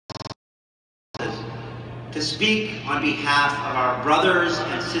to speak on behalf of our brothers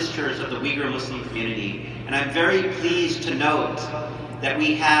and sisters of the Uyghur Muslim community. And I'm very pleased to note that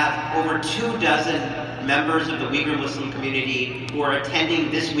we have over 24 members of the Uyghur Muslim community who are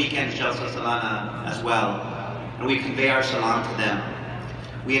attending this weekend's Jalasa Salana as well. And we convey our salam to them.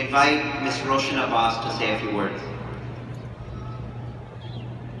 We invite Ms. Roshan Abbas to say a few words.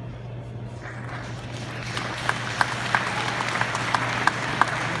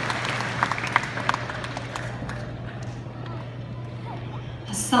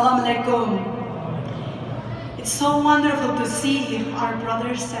 Assalamu alaikum. It's so wonderful to see our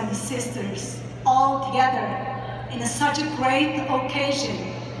brothers and sisters all together in such a great occasion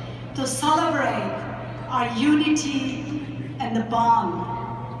to celebrate our unity and the bond.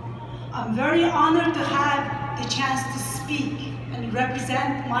 I'm very honored to have the chance to speak and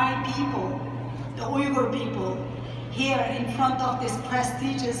represent my people, the Uyghur people, here in front of this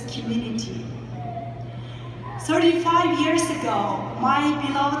prestigious community. 35 years ago, my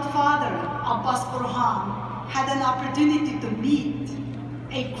beloved father, Abbas Burhan, had an opportunity to meet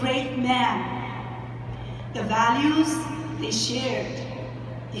a great man. The values they shared,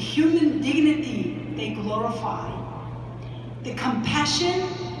 the human dignity they glorified, the compassion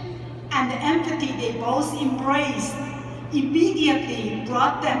and the empathy they both embraced immediately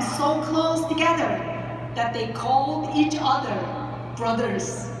brought them so close together that they called each other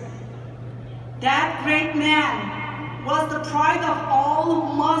brothers. That great man was the pride of all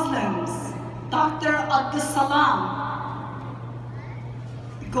Muslims, Dr. Abdul Salam.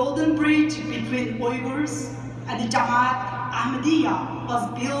 The golden bridge between Uyghurs and the Jamaat Ahmadiyya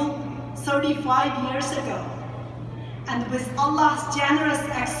was built 35 years ago. And with Allah's generous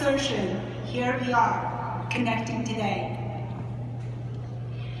exertion, here we are, connecting today.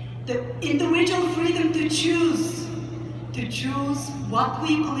 The individual freedom to choose what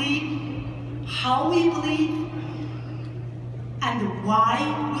we believe, how we believe, and why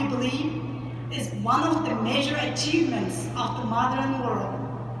we believe is one of the major achievements of the modern world.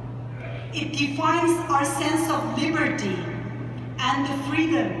 It defines our sense of liberty and the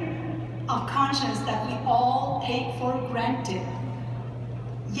freedom of conscience that we all take for granted.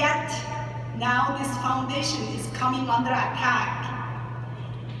 Yet, now this foundation is coming under attack.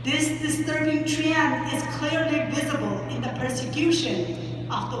 This disturbing trend is clearly visible in the persecution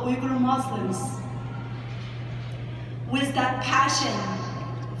of the Uyghur Muslims. With that passion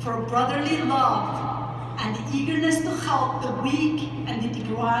for brotherly love and the eagerness to help the weak and the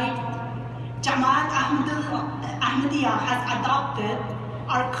deprived, Jamaat Ahmadiyya has adopted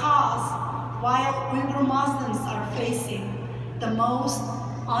our cause while Uyghur Muslims are facing the most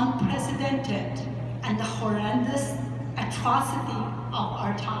unprecedented and the horrendous atrocity of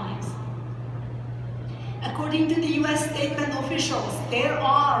our times. According to the US statement officials, there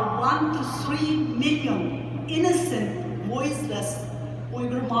are 1 to 3 million innocent, voiceless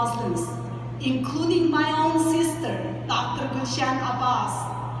Uyghur Muslims, including my own sister, Dr. Gulshan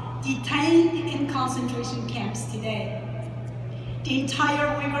Abbas, detained in concentration camps today. The entire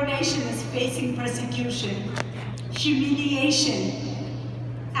Uyghur nation is facing persecution, humiliation,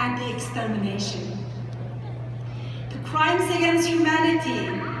 and the extermination. The crimes against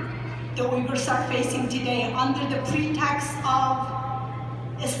humanity the Uyghurs are facing today under the pretext of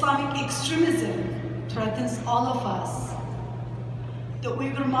Islamic extremism threatens all of us. The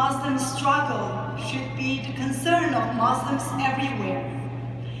Uyghur Muslim struggle should be the concern of Muslims everywhere.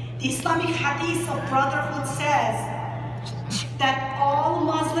 The Islamic hadith of brotherhood says that all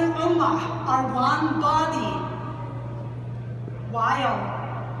Muslim ummah are one body, while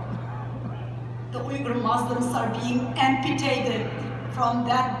the Uyghur Muslims are being amputated from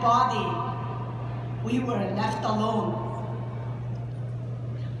that body. We were left alone.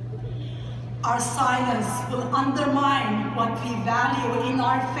 Our silence will undermine what we value in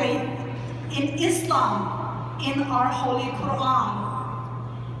our faith, in Islam, in our Holy Quran.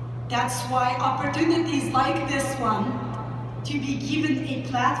 That's why opportunities like this one, to be given a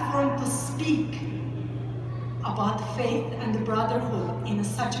platform to speak about faith and the brotherhood in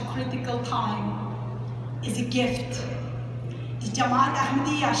such a critical time, is a gift. The Jamaat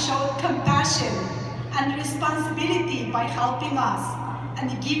Ahmadiyya showed compassion and responsibility by helping us and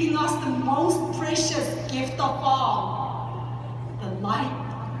giving us the most precious gift of all, the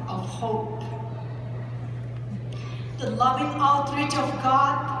light of hope. The loving outreach of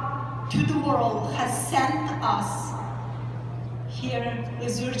God to the world has sent us here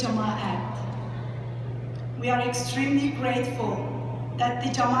with your Jamaat. We are extremely grateful that the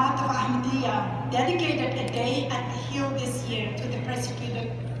Jamaat of Ahmadiyya dedicated a day at the Hill this year to the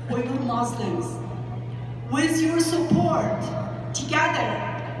persecuted Uyghur Muslims. With your support, together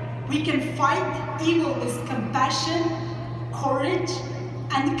We can fight evil with compassion, courage,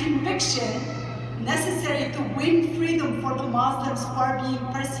 and conviction necessary to win freedom for the Muslims who are being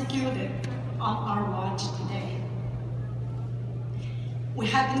persecuted on our watch today. We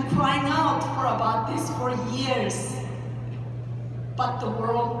have been crying out about this for years, but the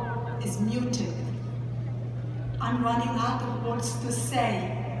world is muted. I'm running out of words to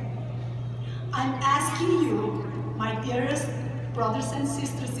say. I'm asking you, my dearest brothers and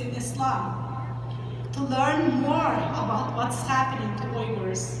sisters in Islam, to learn more about what's happening to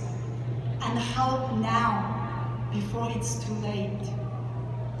Uyghurs and help now before it's too late.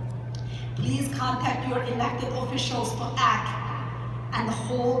 Please contact your elected officials to act and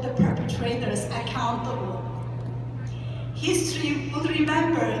hold the perpetrators accountable. History will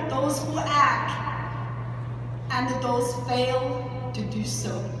remember those who act and those fail to do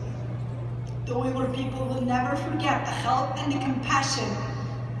so. The Uyghur people will never forget the help and the compassion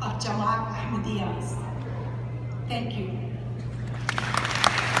of Jamaat Ahmadiyyas. Thank you.